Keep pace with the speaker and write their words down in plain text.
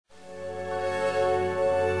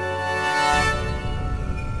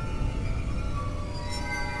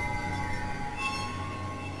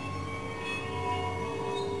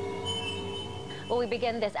we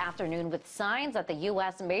begin this afternoon with signs that the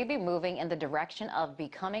U.S. may be moving in the direction of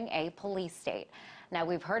becoming a police state. Now,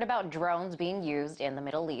 we've heard about drones being used in the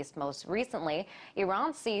Middle East. Most recently,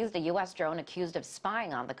 Iran seized a U.S. drone accused of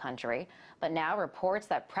spying on the country. But now reports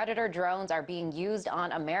that Predator drones are being used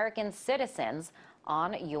on American citizens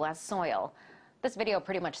on U.S. soil. This video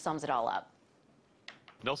pretty much sums it all up.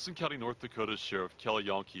 Nelson County, North Dakota Sheriff Kelly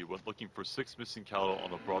Yonke went looking for 6 missing cattle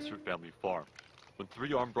on a Brossard family farm when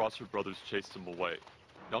 3 armed Brossard brothers chased him away.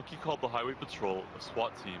 Yonke called the Highway Patrol, a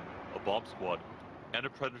SWAT team, a bomb squad, and a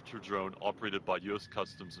Predator drone operated by U.S.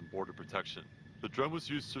 Customs and Border Protection. The drone was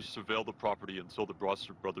used to surveil the property until the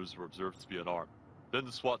Brossard brothers were observed to be unarmed. Then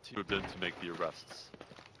the SWAT team moved in to make the arrests.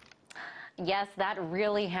 Yes, that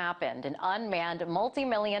really happened. An unmanned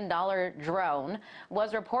multi-million-dollar drone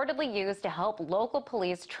was reportedly used to help local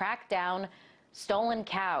police track down stolen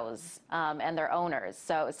cows and their owners.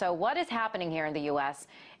 So what is happening here in the U.S.,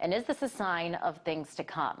 and is this a sign of things to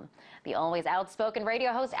come? The always outspoken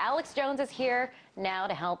radio host Alex Jones is here now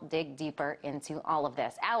to help dig deeper into all of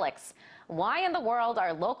this. Alex, why in the world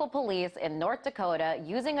are local police in North Dakota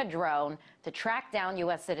using a drone to track down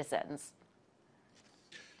U.S. citizens?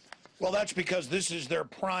 Well, that's because this is their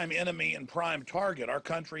prime enemy and prime target. Our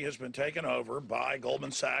country has been taken over by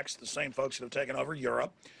Goldman Sachs, the same folks that have taken over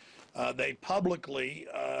Europe. They publicly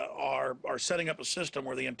are setting up a system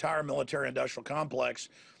where the entire military-industrial complex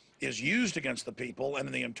is used against the people, and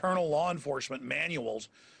in the internal law enforcement manuals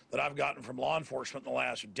that I've gotten from law enforcement in the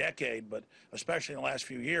last decade, but especially in the last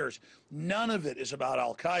few years, none of it is about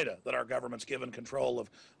al-Qaeda that our government's given control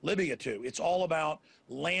of Libya to. It's all about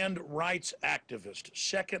land rights activists,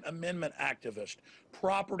 Second Amendment activists,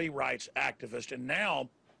 property rights activists, and now,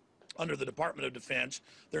 under the Department of Defense,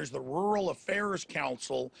 there's the Rural Affairs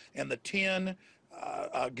Council and the 10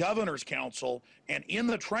 Governors Council, and in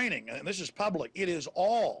the training, and this is public, it is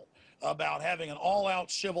all about having an all-out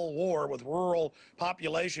civil war with rural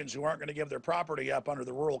populations who aren't going to give their property up under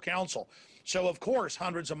the Rural Council. So, of course,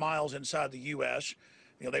 hundreds of miles inside the U.S.,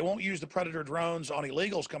 they won't use the Predator drones on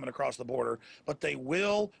illegals coming across the border, but they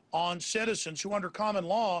will on citizens who, under common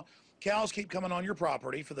law, cows keep coming on your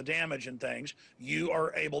property for the damage and things, you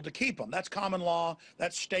are able to keep them. That's common law,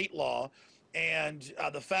 that's state law. And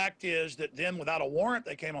the fact is that then without a warrant,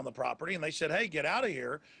 they came on the property and they said, hey, get out of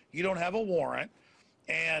here. You don't have a warrant.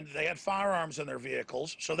 And they had firearms in their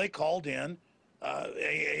vehicles, so they called in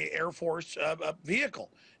a Air Force vehicle.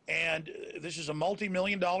 And this is a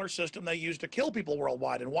multi-million-dollar system they use to kill people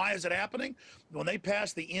worldwide. And why is it happening? When they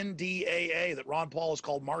passed the NDAA that Ron Paul has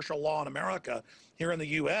called martial law in America here in the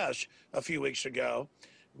U.S. a few weeks ago,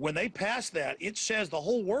 when they passed that, it says the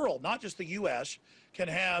whole world, not just the U.S., can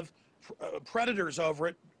have predators over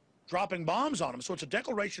it dropping bombs on them. So it's a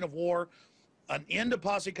declaration of war, an end to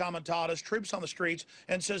posse comitatus, troops on the streets,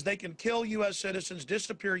 and says they can kill U.S. citizens,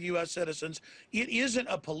 disappear U.S. citizens. It isn't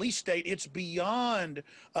a police state. It's beyond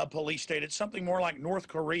a police state. It's something more like North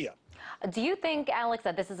Korea. Do you think, Alex,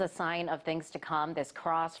 that this is a sign of things to come, this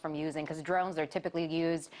cross from using, because drones are typically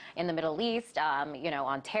used in the Middle East,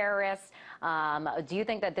 on terrorists. Do you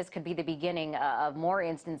think that this could be the beginning of more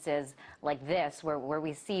instances like this, where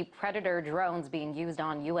we see Predator drones being used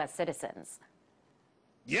on U.S. citizens?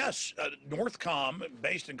 Yes, Northcom,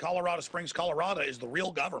 based in Colorado Springs, Colorado, is the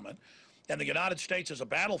real government, and the United States is a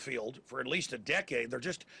battlefield for at least a decade. They're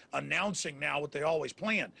just announcing now what they always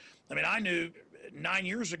planned. I mean, I knew 9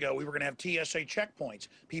 years ago we were going to have TSA checkpoints.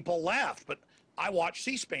 People laughed, but I watched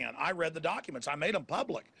C-SPAN. I read the documents. I made them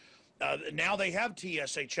public. Now they have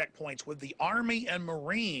TSA checkpoints with the Army and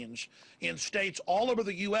Marines in states all over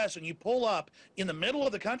the U.S., and you pull up in the middle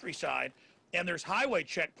of the countryside, and there's highway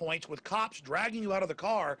checkpoints with cops dragging you out of the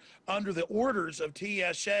car under the orders of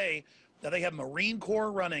TSA. Now, they have Marine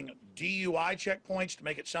Corps running DUI checkpoints to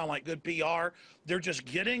make it sound like good PR. They're just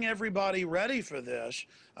getting everybody ready for this.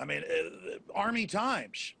 I mean, Army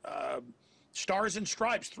Times, Stars and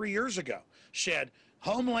Stripes 3 years ago said,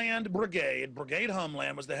 Homeland Brigade, Brigade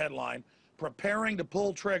Homeland was the headline, preparing to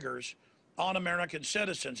pull triggers on American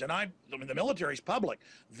citizens. And I mean, the military's public.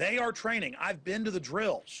 They are training. I've been to the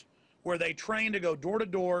drills where they train to go door to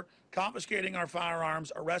door, confiscating our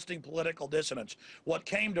firearms, arresting political dissidents. What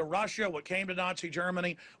came to Russia, what came to Nazi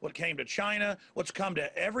Germany, what came to China, what's come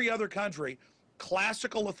to every other country,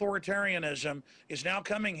 classical authoritarianism is now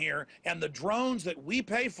coming here, and the drones that we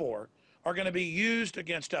pay for are going to be used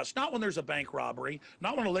against us. Not when there's a bank robbery,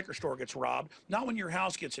 not when a liquor store gets robbed, not when your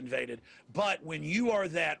house gets invaded, but when you are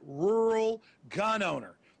that rural gun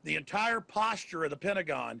owner. The entire posture of the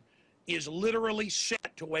Pentagon is literally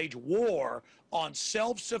set to wage war on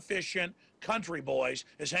self-sufficient country boys.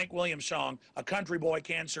 As Hank Williams' song, a country boy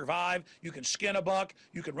can survive. You can skin a buck.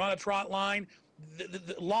 You can run a trot line.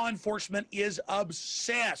 The law enforcement is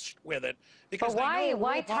obsessed with it because But they know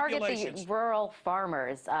why rural target the populations. rural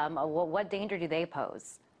farmers? What danger do they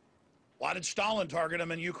pose? Why did Stalin target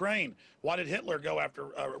them in Ukraine? Why did Hitler go after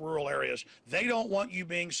rural areas? They don't want you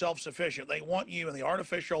being self-sufficient. They want you in the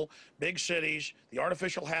artificial big cities, the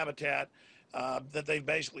artificial habitat that they've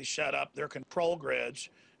basically set up, their control grids.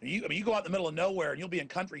 You go out in the middle of nowhere and you'll be in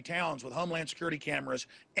country towns with Homeland Security cameras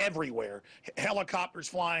everywhere, helicopters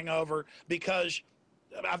flying over, because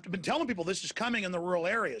I've been telling people this is coming in the rural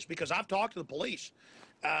areas because I've talked to the police.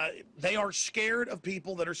 They are scared of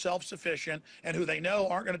people that are self-sufficient and who they know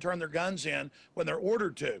aren't going to turn their guns in when they're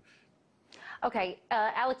ordered to. Okay,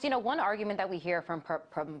 Alex, you know, one argument that we hear from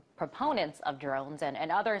proponents of drones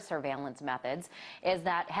and other surveillance methods is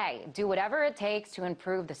that, hey, do whatever it takes to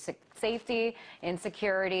improve the safety and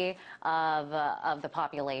security of the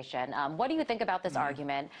population. What do you think about this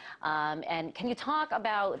argument? And can you talk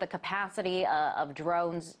about the capacity of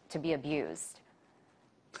drones to be abused?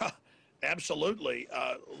 Absolutely.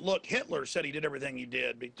 Look, Hitler said he did everything he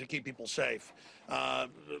did to keep people safe.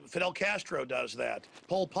 Fidel Castro does that.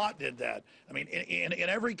 Pol Pot did that. I mean, in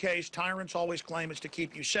every case, tyrants always claim it's to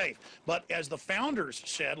keep you safe. But as the founders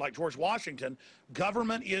said, like George Washington,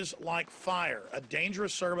 government is like fire, a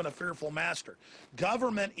dangerous servant, a fearful master.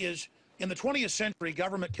 Government is... In the 20th century,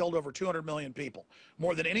 government killed over 200 million people,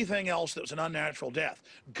 more than anything else that was an unnatural death.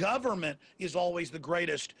 Government is always the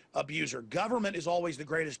greatest abuser. Government is always the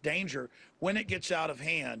greatest danger when it gets out of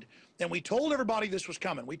hand. And we told everybody this was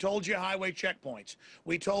coming. We told you highway checkpoints.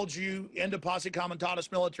 We told you end of posse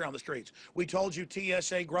comitatus military on the streets. We told you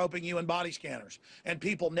TSA groping you in body scanners. And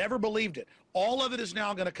people never believed it. All of it is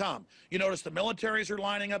now going to come. You notice the militaries are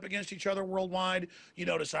lining up against each other worldwide. You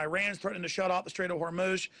notice Iran's threatening to shut off the Strait of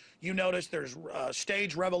Hormuz. You notice there's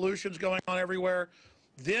staged revolutions going on everywhere.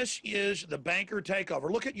 This is the banker takeover.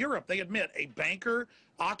 Look at Europe. They admit a banker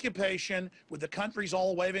occupation with the countries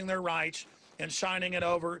all waiving their rights and signing it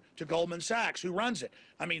over to Goldman Sachs, who runs it.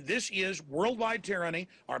 I mean, this is worldwide tyranny.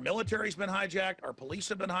 Our military's been hijacked. Our police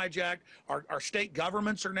have been hijacked. Our state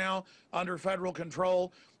governments are now under federal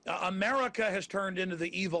control. America has turned into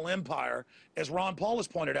the evil empire, as Ron Paul has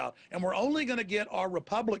pointed out. And we're only going to get our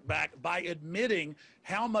republic back by admitting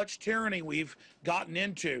how much tyranny we've gotten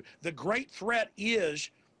into. The great threat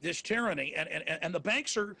is this tyranny, and the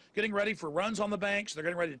banks are getting ready for runs on the banks. They're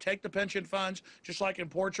getting ready to take the pension funds, just like in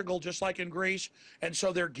Portugal, just like in Greece. And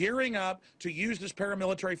so they're gearing up to use this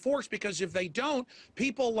paramilitary force, because if they don't,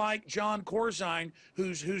 people like John Corzine,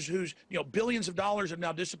 who's billions of dollars have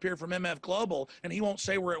now disappeared from MF Global, and he won't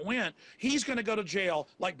say where it went, he's going to go to jail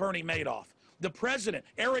like Bernie Madoff. The president,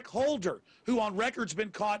 Eric Holder, who on record's been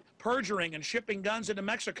caught perjuring and shipping guns into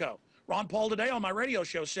Mexico. Ron Paul today on my radio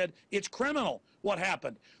show said it's criminal what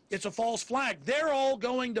happened. It's a false flag. They're all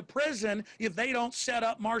going to prison if they don't set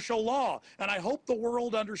up martial law. And I hope the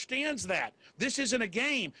world understands that. This isn't a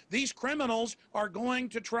game. These criminals are going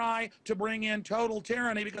to try to bring in total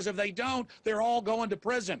tyranny, because if they don't, they're all going to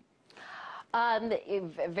prison.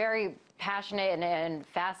 Very passionate and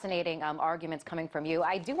fascinating arguments coming from you.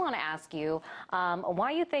 I do want to ask you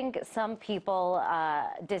why you think some people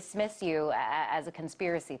dismiss you as a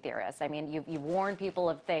conspiracy theorist. I mean, you've warned people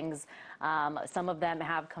of things. Some of them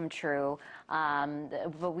have come true,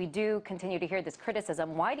 but we do continue to hear this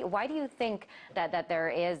criticism. Why do you think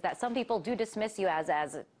that some people do dismiss you as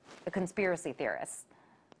a conspiracy theorist?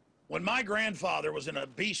 When my grandfather was in a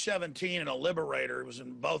B-17 and a Liberator, it was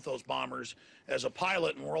in both those bombers, as a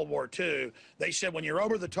pilot in World War II, they said when you're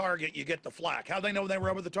over the target, you get the flak. How do they know they were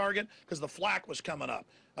over the target? Because the flak was coming up.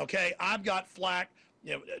 Okay, I've got flak,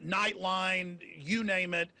 Nightline, you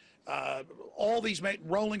name it. All these,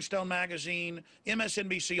 Rolling Stone magazine,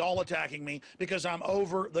 MSNBC, all attacking me because I'm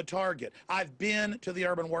over the target. I've been to the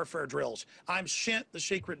urban warfare drills. I'm sent the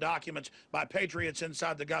secret documents by patriots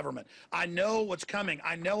inside the government. I know what's coming.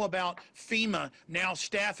 I know about FEMA now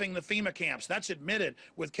staffing the FEMA camps. That's admitted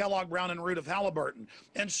with Kellogg Brown and Root of Halliburton.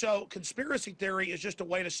 And so conspiracy theory is just a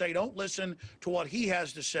way to say don't listen to what he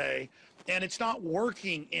has to say. And it's not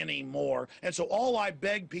working anymore. And so all I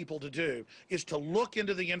beg people to do is to look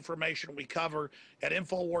into the information we cover at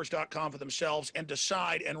Infowars.com for themselves and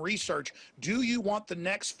decide and research, do you want the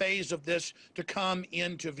next phase of this to come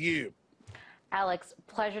into view? Alex,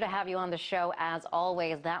 pleasure to have you on the show as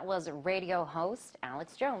always. That was radio host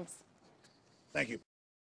Alex Jones. Thank you.